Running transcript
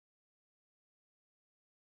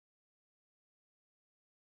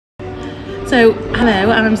So,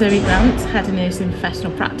 hello, I'm Zoe Grant, Head of Nursing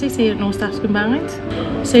Professional Practice here at North Staffs Combined.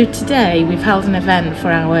 So today we've held an event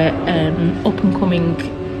for our up-and-coming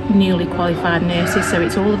newly qualified nurses. So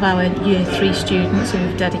it's all of our Year 3 students who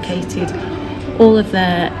have dedicated all of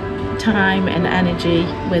their time and energy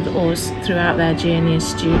with us throughout their journey as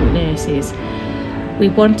student nurses. We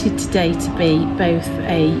wanted today to be both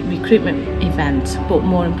a recruitment event, but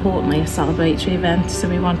more importantly a celebratory event. So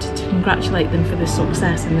we wanted to congratulate them for the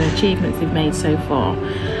success and the achievements they've made so far.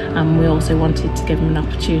 And we also wanted to give them an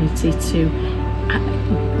opportunity to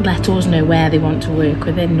let us know where they want to work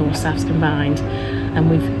within North Staffs Combined. And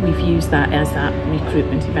we've used that as that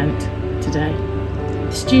recruitment event today.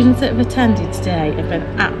 The students that have attended today have been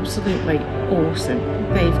absolutely awesome.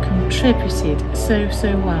 They've contributed so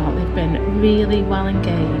well. They've been really well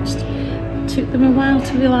engaged. It took them a while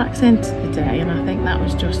to relax into the day, and I think that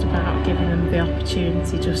was just about giving them the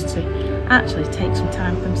opportunity just to actually take some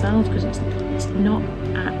time for themselves, because it's not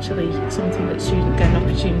actually something that students get an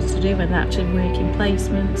opportunity to do when they're actually working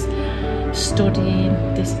placements, studying,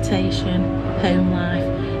 dissertation, home life.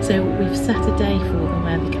 So we've set a day for them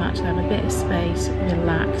where they can actually have a bit of space,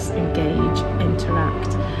 relax, engage,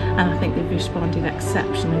 interact, and I think they've responded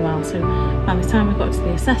exceptionally well. So by the time we got to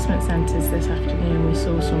the assessment centres this afternoon, we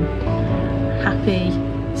saw some happy,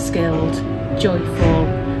 skilled, joyful,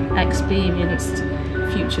 experienced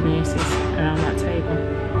future nurses around that table.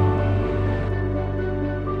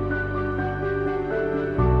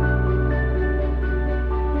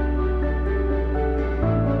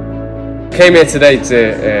 Came here today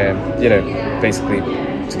to, basically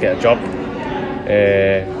to get a job.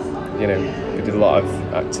 We did a lot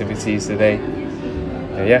of activities today.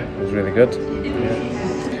 Yeah, it was really good.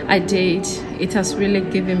 Yeah. I did. It has really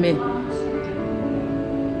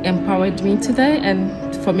empowered me today,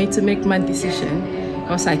 and for me to make my decision,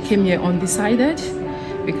 because I came here undecided,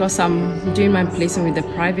 because I'm doing my placement with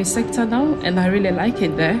the private sector now, and I really like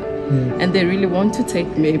it there, and they really want to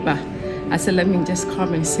take me, but I said, let me just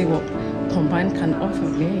come and see what Combined can offer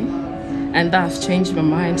me, and that has changed my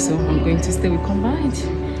mind, so I'm going to stay with Combined.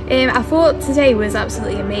 I thought today was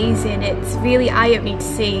absolutely amazing. It's really eye-opening to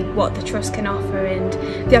see what the Trust can offer and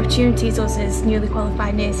the opportunities us as newly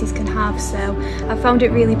qualified nurses can have, so I found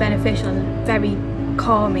it really beneficial and very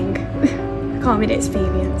calming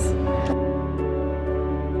experience.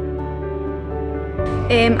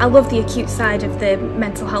 I love the acute side of the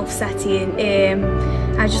mental health setting.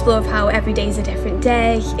 I just love how every day is a different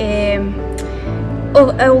day.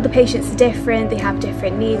 All the patients are different, they have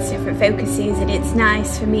different needs, different focuses, and it's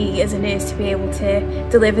nice for me as a nurse to be able to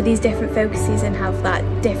deliver these different focuses and have that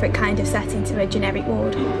different kind of setting to a generic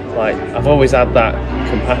ward. Like, I've always had that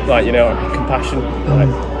compassion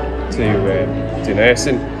to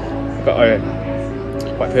nursing. I've got a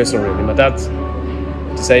quite personal really. My dad's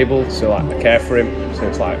disabled, so I care for him, so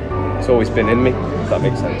it's always been in me, if that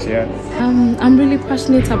makes sense. Yeah. I'm really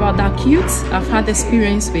passionate about the acute. I've had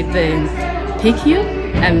experience with the PICU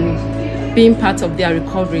and being part of their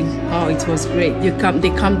recovery. Oh, it was great. They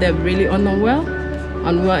come there really unwell,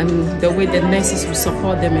 and the way the nurses will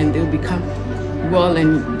support them and they'll become well,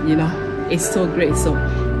 and it's so great. So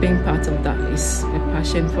being part of that is a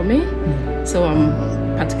passion for me. So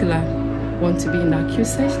I'm particular want to be in the acute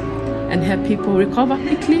session and help people recover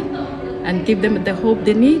quickly and give them the hope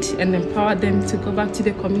they need and empower them to go back to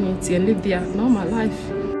the community and live their normal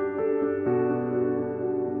life.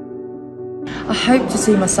 I hope to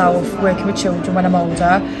see myself working with children when I'm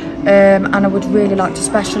older, and I would really like to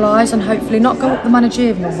specialise and hopefully not go up the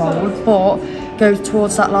managerial role, but go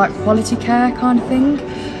towards that quality care kind of thing.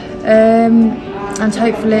 And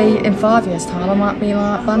hopefully in 5 years' time I might be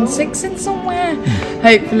band 6 in somewhere,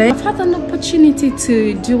 hopefully. I've had an opportunity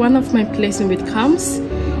to do one of my placements with CAMHS,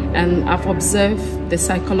 and I've observed the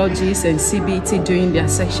psychologists and CBT doing their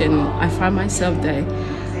section. I find myself there.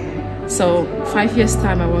 So 5 years'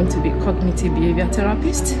 time I want to be cognitive behavior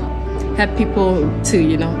therapist, help people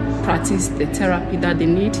to practice the therapy that they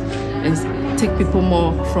need and take people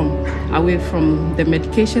more away from the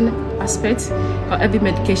medication aspect. Because every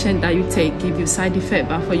medication that you take gives you side effect,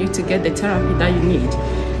 but for you to get the therapy that you need,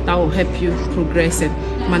 that will help you progress and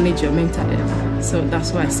manage your mental health. So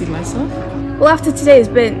that's where I see myself. Well, after today's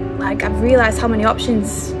been I've realised how many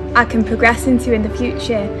options I can progress into in the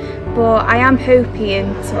future, but I am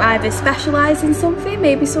hoping to either specialise in something,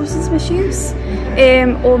 maybe substance misuse,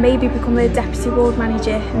 or maybe become a deputy ward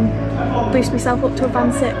manager and boost myself up to a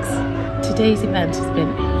band 6. Today's event has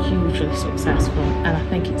been hugely successful, and I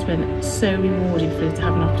think it's been so rewarding for us to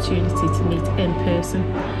have an opportunity to meet in person.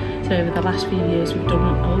 So So over the last few years we've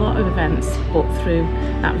done a lot of events but through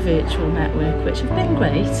that virtual network, which have been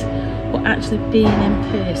great, but actually being in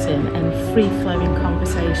person and free-flowing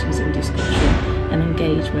conversations and discussion and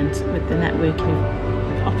engagement with the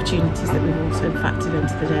networking opportunities that we've also factored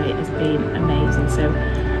into the day has been amazing. So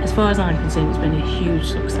as far as I'm concerned, it's been a huge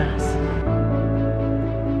success.